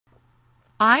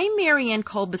I'm Marianne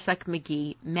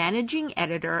Kolbasuk-McGee, Managing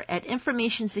Editor at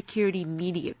Information Security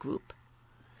Media Group.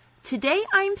 Today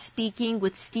I'm speaking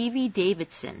with Stevie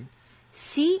Davidson,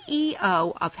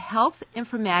 CEO of Health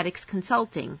Informatics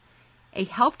Consulting, a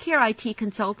healthcare IT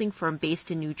consulting firm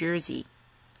based in New Jersey.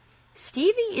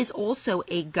 Stevie is also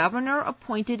a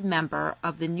governor-appointed member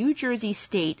of the New Jersey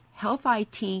State Health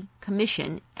IT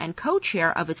Commission and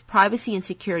co-chair of its Privacy and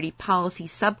Security Policy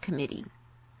Subcommittee.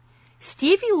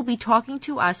 Stevie will be talking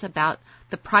to us about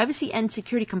the privacy and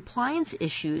security compliance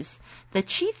issues that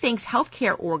she thinks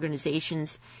healthcare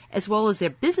organizations, as well as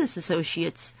their business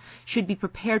associates, should be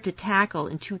prepared to tackle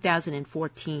in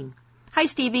 2014. Hi,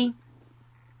 Stevie.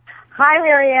 Hi,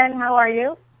 Marianne. How are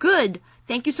you? Good.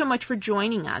 Thank you so much for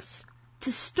joining us.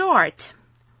 To start,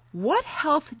 what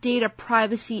health data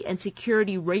privacy and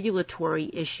security regulatory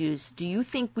issues do you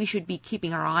think we should be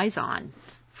keeping our eyes on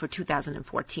for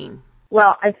 2014?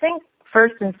 Well, I think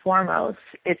first and foremost,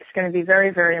 it's going to be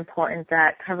very, very important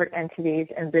that covered entities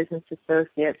and business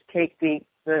associates take the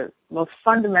most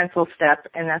fundamental step,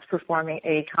 and that's performing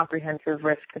a comprehensive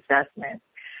risk assessment.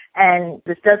 And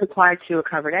this does apply to a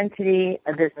covered entity,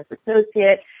 a business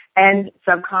associate, and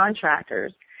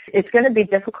subcontractors. It's going to be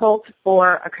difficult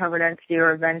for a covered entity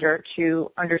or a vendor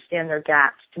to understand their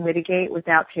gaps, to mitigate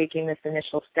without taking this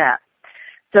initial step.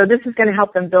 So this is going to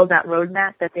help them build that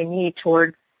roadmap that they need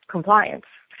toward compliance.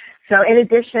 So in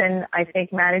addition, I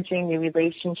think managing the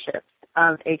relationships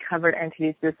of a covered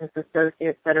entity's business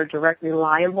associates that are directly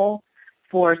liable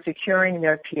for securing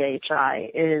their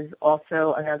PHI is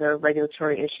also another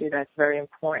regulatory issue that's very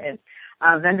important.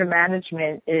 Vendor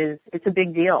management it's a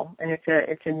big deal, and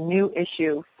it's a new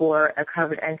issue for a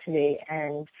covered entity,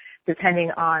 and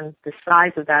depending on the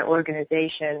size of that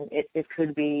organization, it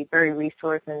could be very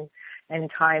resource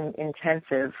and time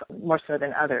intensive, more so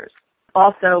than others.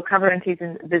 Also, covered entities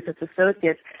and business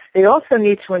associates, they also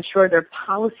need to ensure their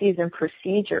policies and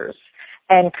procedures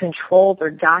and controls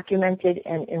are documented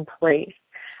and in place.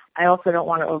 I also don't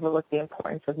want to overlook the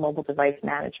importance of mobile device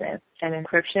management and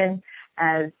encryption,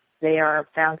 as they are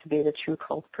found to be the true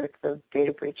culprits of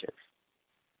data breaches.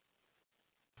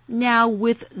 Now,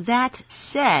 with that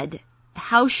said,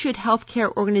 how should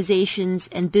healthcare organizations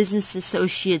and business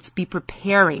associates be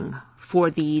preparing for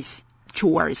these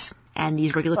chores and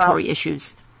these regulatory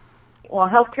issues? Well,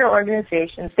 healthcare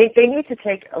organizations, they need to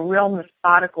take a real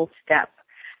methodical step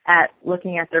at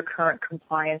looking at their current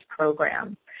compliance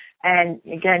program. And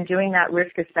again, doing that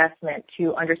risk assessment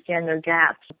to understand their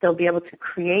gaps, they'll be able to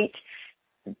create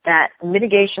that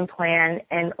mitigation plan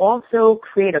and also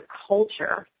create a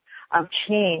culture of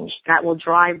change that will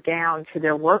drive down to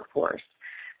their workforce.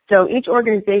 So each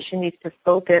organization needs to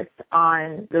focus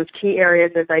on those key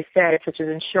areas, as I said, such as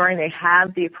ensuring they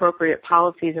have the appropriate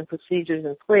policies and procedures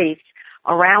in place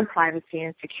around privacy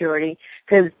and security,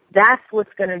 because that's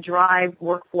what's going to drive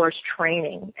workforce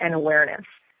training and awareness.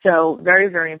 So very,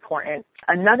 very important.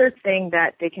 Another thing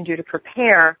that they can do to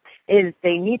prepare is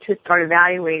they need to start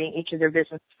evaluating each of their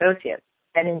business associates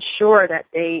and ensure that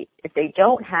if they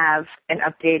don't have an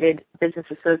updated business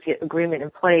associate agreement in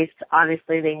place,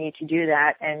 obviously they need to do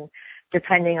that. And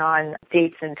depending on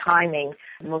dates and timing,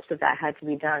 most of that had to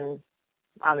be done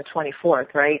on the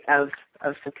 24th, right, of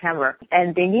September.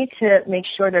 And they need to make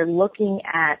sure they're looking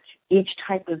at each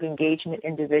type of engagement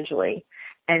individually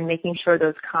and making sure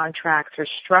those contracts are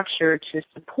structured to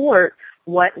support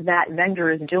what that vendor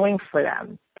is doing for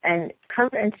them. And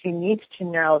covered entity needs to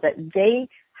know that they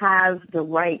have the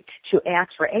right to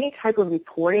ask for any type of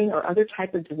reporting or other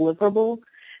type of deliverable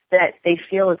that they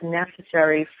feel is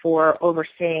necessary for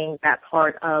overseeing that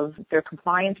part of their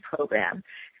compliance program.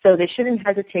 So they shouldn't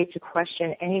hesitate to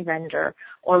question any vendor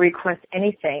or request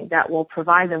anything that will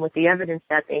provide them with the evidence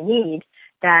that they need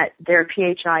that their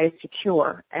PHI is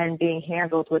secure and being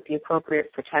handled with the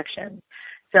appropriate protection.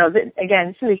 So again,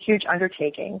 this is a huge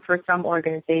undertaking for some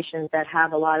organizations that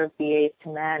have a lot of BAs to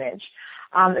manage.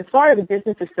 As far as a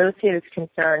business associate is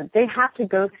concerned, they have to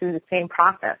go through the same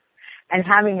process, and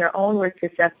having their own risk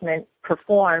assessment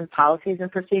performed, policies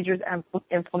and procedures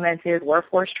implemented,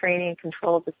 workforce training and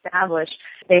controls established,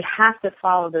 they have to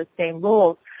follow those same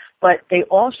rules, but they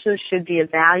also should be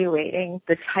evaluating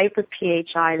the type of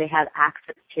PHI they have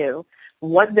access to,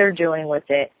 what they're doing with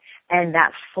it, and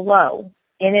that flow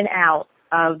in and out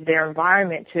of their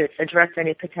environment to address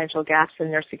any potential gaps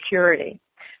in their security.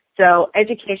 So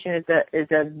education is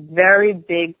a very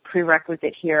big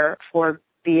prerequisite here for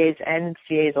BAs and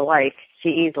CEs alike,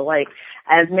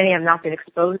 as many have not been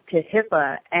exposed to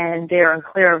HIPAA and they're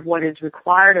unclear of what is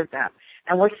required of them.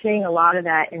 And we're seeing a lot of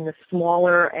that in the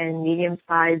smaller and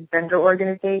medium-sized vendor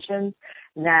organizations,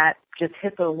 that just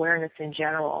HIPAA awareness in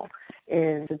general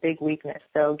is a big weakness.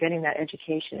 So getting that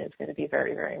education is going to be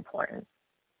very, very important.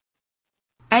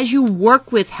 As you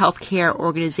work with healthcare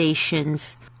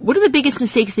organizations, what are the biggest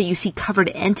mistakes that you see covered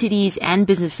entities and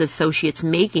business associates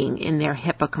making in their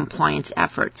HIPAA compliance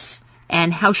efforts?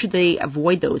 And how should they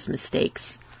avoid those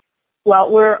mistakes?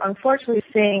 Well, we're unfortunately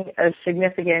seeing a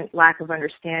significant lack of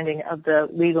understanding of the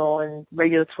legal and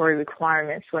regulatory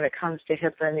requirements when it comes to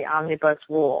HIPAA and the omnibus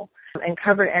rule. And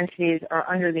covered entities are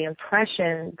under the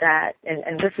impression that,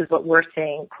 and this is what we're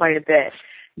seeing quite a bit,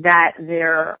 that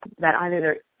either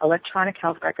their electronic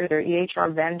health record, their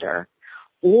EHR vendor,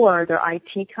 or their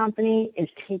IT company is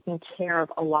taking care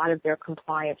of a lot of their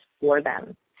compliance for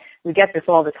them. We get this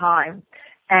all the time.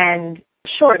 And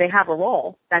sure, they have a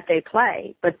role that they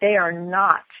play, but they are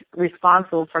not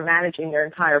responsible for managing their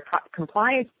entire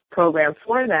compliance program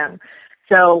for them.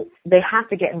 So they have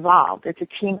to get involved. It's a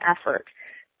team effort.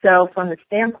 So from the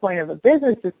standpoint of a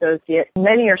business associate,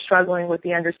 many are struggling with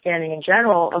the understanding in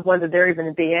general of whether they're even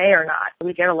a BA or not.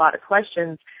 We get a lot of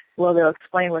questions. Well, they'll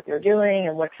explain what they're doing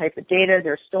and what type of data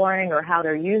they're storing or how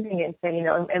they're using it and say,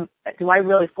 and do I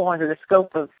really fall under the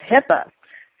scope of HIPAA?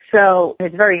 So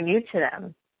it's very new to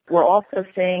them. We're also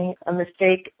seeing a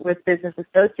mistake with business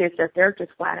associates that they're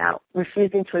just flat out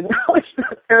refusing to acknowledge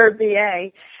that they're a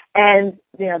BA, and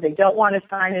they don't want to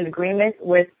sign an agreement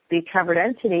with the covered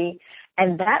entity,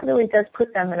 and that really does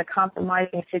put them in a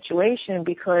compromising situation,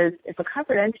 because if a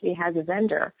covered entity has a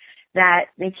vendor, that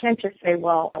they can't just say,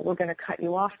 well, we're going to cut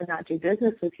you off and not do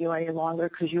business with you any longer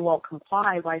because you won't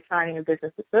comply by signing a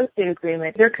business associate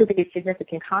agreement. There could be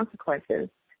significant consequences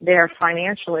there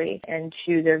financially and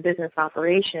to their business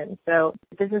operations. So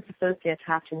business associates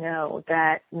have to know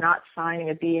that not signing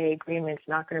a BA agreement is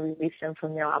not going to release them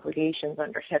from their obligations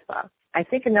under HIPAA. I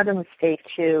think another mistake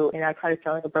too, and I probably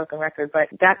sound like a broken record, but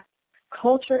that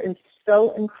culture is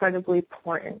so incredibly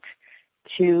important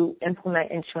to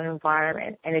implement into an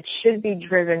environment, and it should be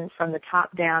driven from the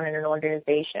top down in an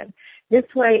organization. This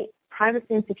way, privacy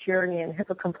and security and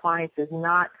HIPAA compliance is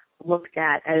not looked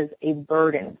at as a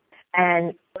burden.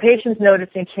 And patients notice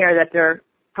and care that their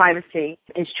privacy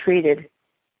is treated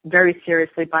very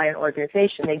seriously by an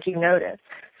organization. They do notice.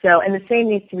 So, and the same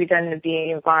needs to be done in a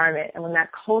BA environment. And when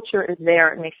that culture is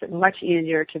there, it makes it much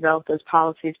easier to develop those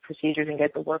policies, procedures, and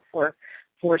get the workforce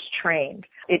trained.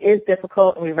 It is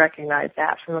difficult, and we recognize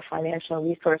that from a financial and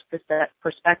resource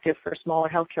perspective for smaller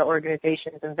healthcare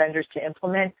organizations and vendors to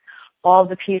implement all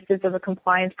the pieces of a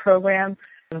compliance program.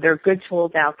 There are good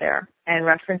tools out there and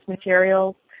reference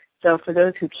materials. So for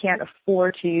those who can't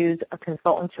afford to use a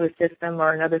consultant to assist them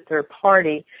or another third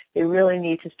party, they really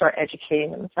need to start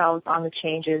educating themselves on the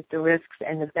changes, the risks,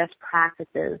 and the best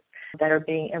practices that are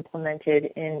being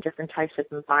implemented in different types of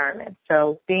environments.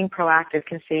 So being proactive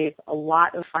can save a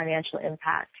lot of financial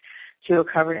impact to a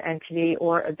covered entity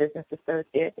or a business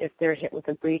associate if they're hit with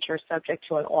a breach or subject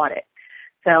to an audit.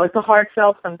 So it's a hard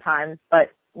sell sometimes,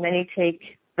 but many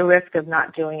take the risk of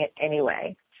not doing it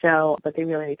anyway. But they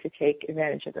really need to take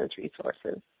advantage of those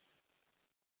resources.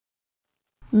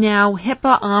 Now,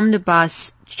 HIPAA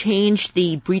Omnibus changed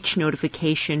the breach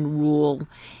notification rule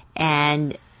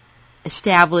and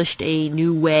established a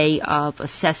new way of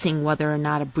assessing whether or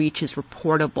not a breach is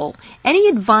reportable. Any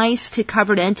advice to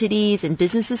covered entities and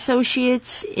business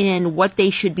associates in what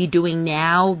they should be doing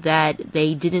now that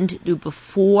they didn't do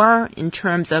before in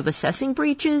terms of assessing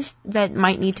breaches that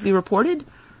might need to be reported?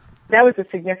 That was a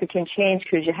significant change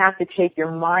because you have to take your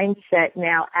mindset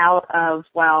now out of,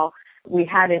 well, we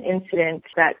had an incident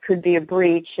that could be a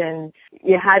breach, and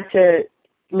you had to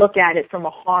look at it from a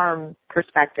harm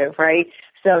perspective, right?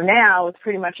 So now it's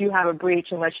pretty much you have a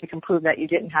breach unless you can prove that you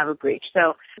didn't have a breach.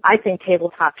 So I think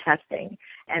tabletop testing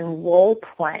and role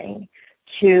playing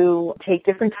to take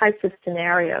different types of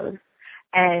scenarios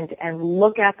and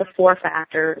look at the 4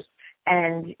 factors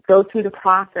and go through the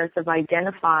process of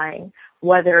identifying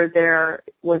whether there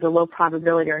was a low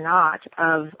probability or not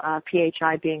of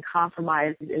PHI being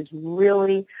compromised is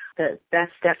really the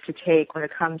best step to take when it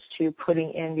comes to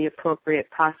putting in the appropriate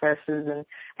processes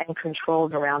and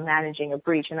controls around managing a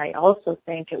breach. And I also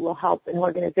think it will help an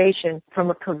organization from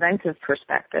a preventive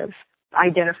perspective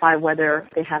identify whether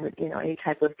they have any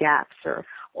type of gaps or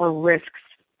risks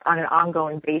on an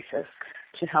ongoing basis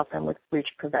to help them with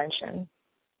breach prevention.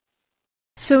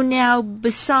 So now,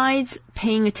 besides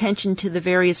paying attention to the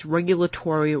various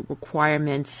regulatory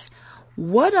requirements,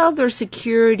 what other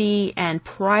security and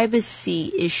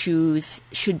privacy issues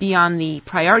should be on the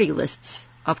priority lists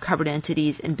of covered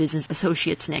entities and business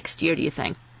associates next year, do you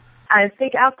think? I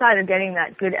think outside of getting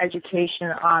that good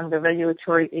education on the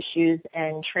regulatory issues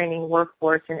and training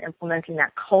workforce and implementing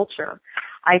that culture,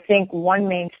 I think one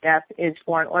main step is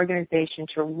for an organization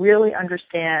to really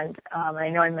understand, I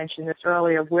know I mentioned this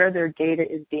earlier, where their data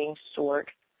is being stored.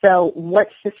 So what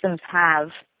systems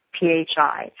have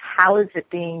PHI? How is it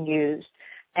being used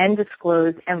and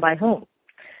disclosed, and by whom?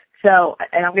 So,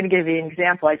 and I'm going to give you an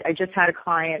example. I just had a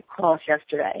client call us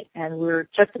yesterday, and we were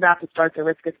just about to start the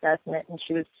risk assessment, and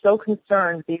she was so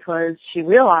concerned because she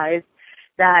realized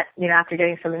that, after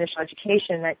getting some initial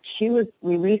education, that she was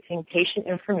releasing patient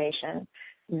information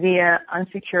via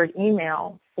unsecured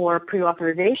email for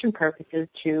pre-authorization purposes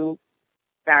to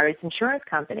various insurance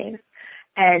companies.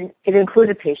 And it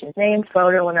included patient's name,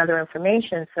 photo, and other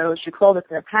information. So she called us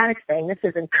in a panic saying, this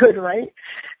isn't good, right?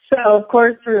 So, of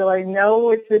course, we were like,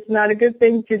 no, it's not a good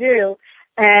thing to do.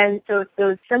 And so it's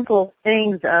those simple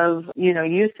things of,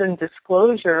 use and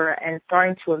disclosure and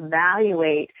starting to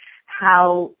evaluate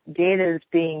how data is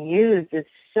being used is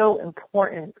so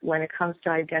important when it comes to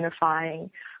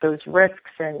identifying those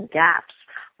risks and gaps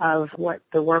of what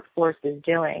the workforce is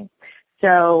doing.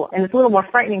 So, and it's a little more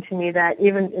frightening to me that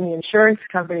even in the insurance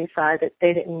company side that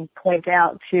they didn't point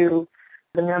out to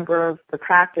the member of the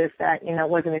practice that, it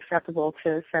wasn't acceptable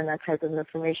to send that type of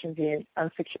information via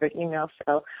unsecured email.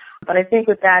 So, but I think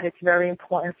with that, it's very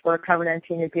important for a covered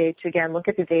entity to be able to, again, look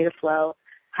at the data flow,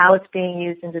 how it's being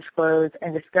used and disclosed,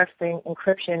 and discussing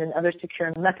encryption and other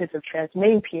secure methods of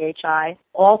transmitting PHI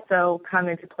also come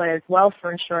into play as well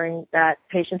for ensuring that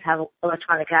patients have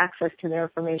electronic access to their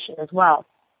information as well.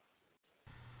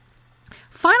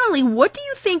 Finally, what do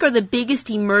you think are the biggest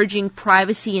emerging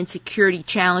privacy and security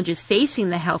challenges facing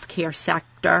the healthcare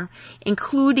sector,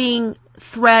 including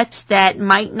threats that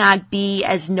might not be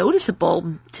as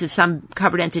noticeable to some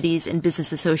covered entities and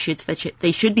business associates that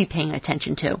they should be paying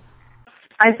attention to?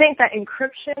 I think that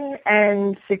encryption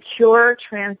and secure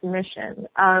transmission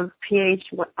of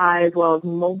PHI as well as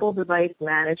mobile device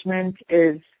management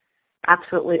is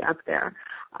absolutely up there.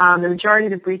 The majority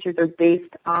of the breaches are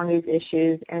based on these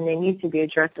issues, and they need to be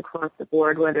addressed across the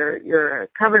board, whether you're a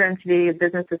covered entity, a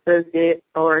business associate,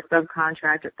 or a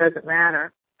subcontractor. It doesn't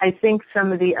matter. I think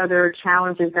some of the other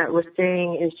challenges that we're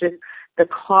seeing is just the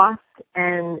cost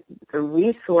and the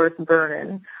resource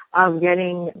burden of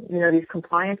getting, these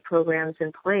compliance programs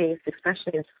in place,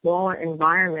 especially in smaller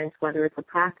environments, whether it's a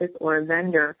practice or a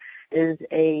vendor, is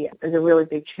a really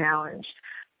big challenge.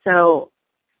 So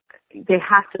they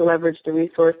have to leverage the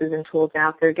resources and tools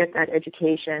out there, get that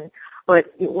education.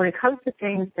 But when it comes to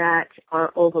things that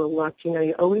are overlooked,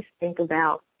 you always think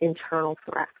about internal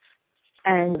threats.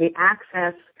 And the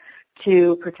access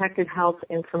to protected health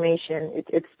information,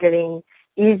 it's getting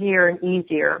easier and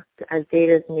easier as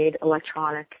data is made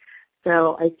electronic.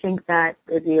 So I think that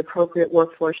the appropriate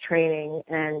workforce training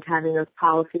and having those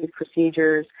policies,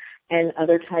 procedures, and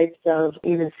other types of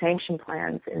even sanction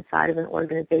plans inside of an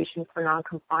organization for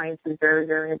noncompliance is very,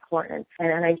 very important.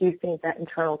 And I do think that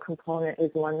internal component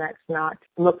is one that's not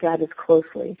looked at as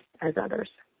closely as others.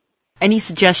 Any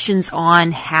suggestions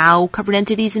on how covered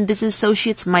entities and business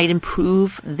associates might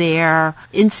improve their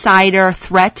insider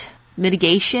threat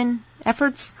mitigation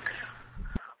efforts?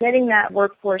 Getting that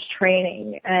workforce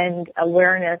training and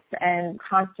awareness and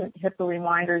constant HIPAA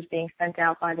reminders being sent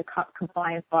out by the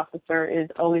compliance officer is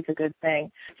always a good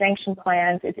thing. Sanction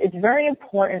plans, it's very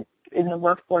important in the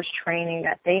workforce training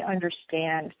that they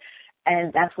understand,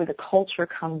 and that's where the culture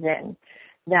comes in,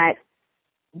 that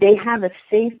they have a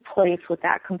safe place with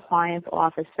that compliance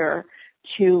officer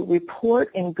to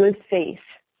report in good faith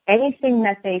anything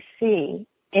that they see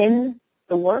in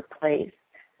the workplace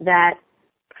that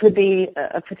could be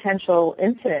a potential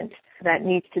incident that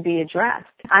needs to be addressed.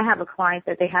 I have a client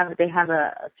that they have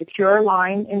a secure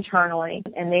line internally,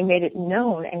 and they made it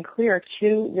known and clear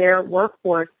to their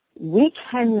workforce, we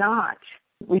cannot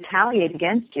retaliate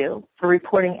against you for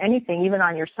reporting anything, even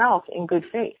on yourself, in good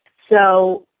faith.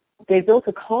 So they built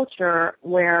a culture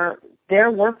where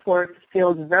their workforce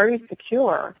feels very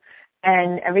secure,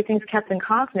 and everything's kept in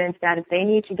confidence that if they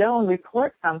need to go and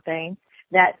report something,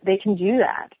 that they can do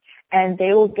that. And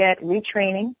they will get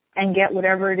retraining and get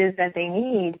whatever it is that they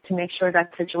need to make sure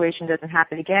that situation doesn't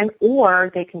happen again,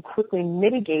 or they can quickly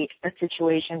mitigate a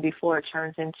situation before it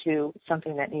turns into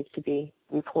something that needs to be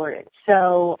reported.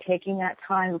 So taking that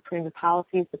time of putting the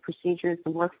policies, the procedures,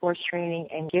 the workforce training,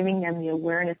 and giving them the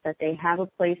awareness that they have a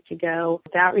place to go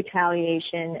without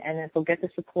retaliation and that they'll get the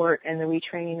support and the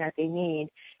retraining that they need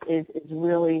is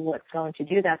really what's going to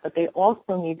do that. But they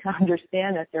also need to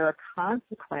understand that there are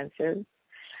consequences.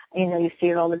 You see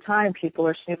it all the time. People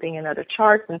are snooping in other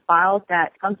charts and files.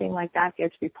 That something like that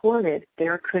gets reported,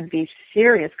 there could be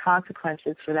serious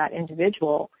consequences for that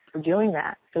individual for doing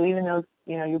that. So even though,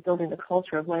 you're building the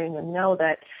culture of letting them know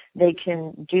that they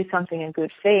can do something in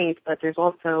good faith, but there's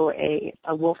also a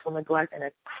willful neglect and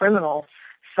a criminal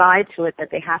side to it that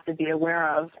they have to be aware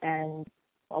of, and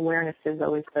awareness is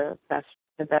always the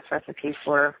best recipe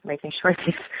for making sure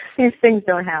these things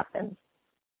don't happen.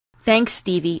 Thanks,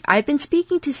 Stevie. I've been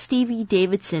speaking to Stevie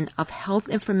Davidson of Health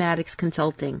Informatics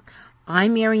Consulting.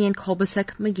 I'm Marianne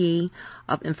Kolbasuk-McGee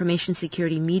of Information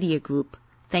Security Media Group.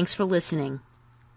 Thanks for listening.